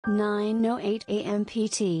9:08 a.m.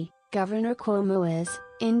 PT, Governor Cuomo is,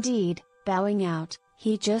 indeed, bowing out.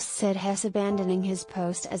 He just said he's abandoning his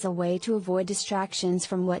post as a way to avoid distractions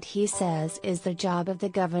from what he says is the job of the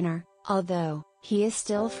governor, although, he is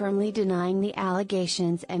still firmly denying the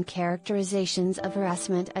allegations and characterizations of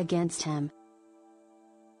harassment against him.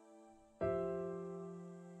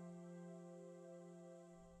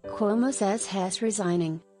 Cuomo says he's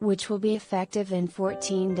resigning, which will be effective in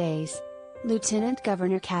 14 days. Lieutenant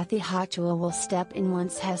Governor Kathy Hochul will step in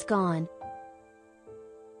once he's gone.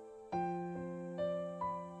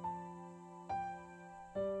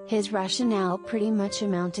 His rationale pretty much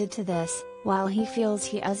amounted to this: while he feels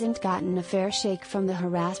he hasn't gotten a fair shake from the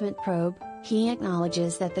harassment probe, he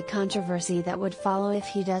acknowledges that the controversy that would follow if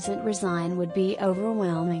he doesn't resign would be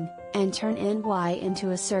overwhelming, and turn NY into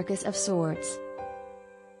a circus of sorts.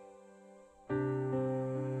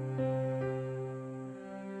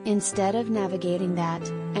 Instead of navigating that,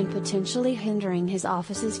 and potentially hindering his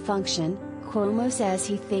office's function, Cuomo says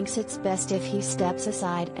he thinks it's best if he steps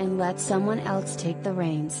aside and lets someone else take the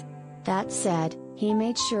reins. That said, he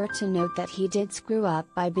made sure to note that he did screw up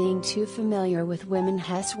by being too familiar with women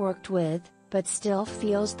he's worked with, but still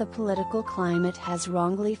feels the political climate has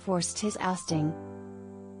wrongly forced his ousting.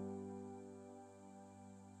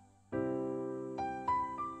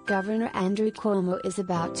 Governor Andrew Cuomo is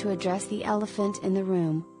about to address the elephant in the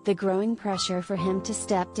room, the growing pressure for him to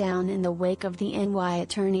step down in the wake of the NY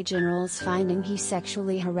Attorney General's finding he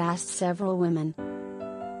sexually harassed several women.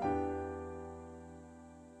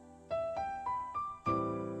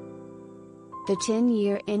 The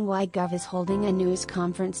 10-year NY Gov is holding a news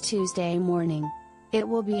conference Tuesday morning. It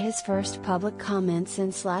will be his first public comment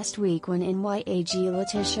since last week when NY AG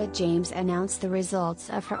Letitia James announced the results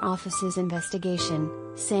of her office's investigation,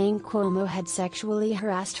 saying Cuomo had sexually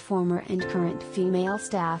harassed former and current female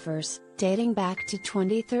staffers, dating back to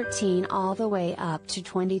 2013 all the way up to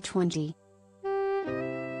 2020.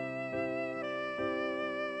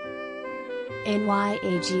 NY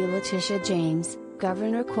AG Letitia James: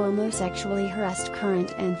 Governor Cuomo sexually harassed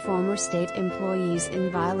current and former state employees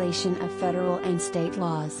in violation of federal and state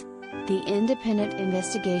laws. The independent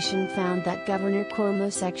investigation found that Governor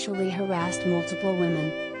Cuomo sexually harassed multiple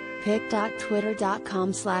women.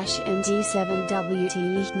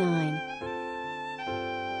 pic.twitter.com/md7wte9.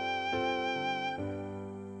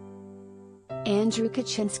 Andrew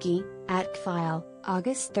Kaczynski, @File,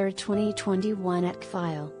 August 3, 2021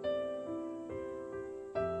 @File.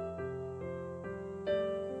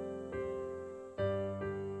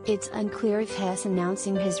 It's unclear if he's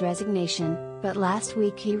announcing his resignation, but last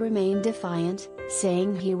week he remained defiant,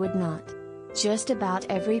 saying he would not. Just about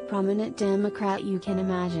every prominent Democrat you can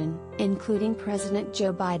imagine, including President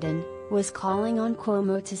Joe Biden, was calling on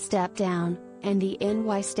Cuomo to step down, and the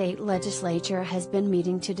NY state legislature has been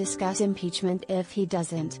meeting to discuss impeachment if he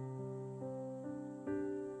doesn't.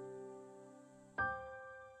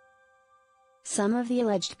 Some of the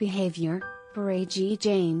alleged behavior, per AG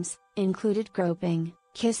James, included groping,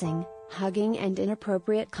 kissing, hugging and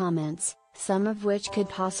inappropriate comments, some of which could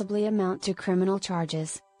possibly amount to criminal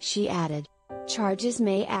charges, she added. Charges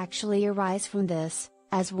may actually arise from this,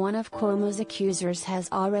 as one of Cuomo's accusers has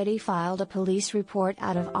already filed a police report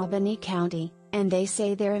out of Albany County, and they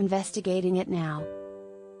say they're investigating it now.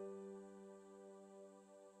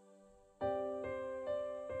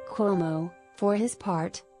 Cuomo, for his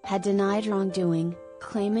part, had denied wrongdoing,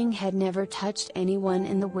 claiming he'd never touched anyone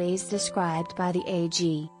in the ways described by the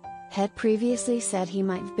AG. Had previously said he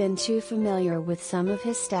might have been too familiar with some of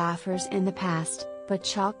his staffers in the past, but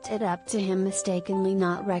chalked it up to him mistakenly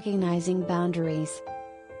not recognizing boundaries.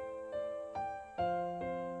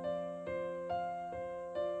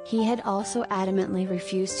 He had also adamantly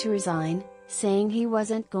refused to resign, saying he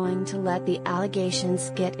wasn't going to let the allegations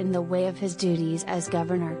get in the way of his duties as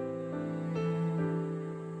governor.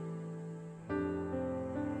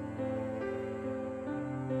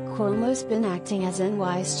 Cuomo's been acting as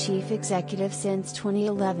NY's chief executive since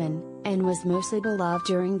 2011, and was mostly beloved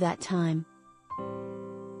during that time.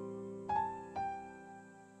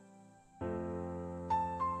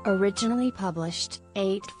 Originally published,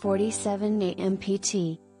 8:47 a.m.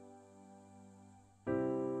 PT.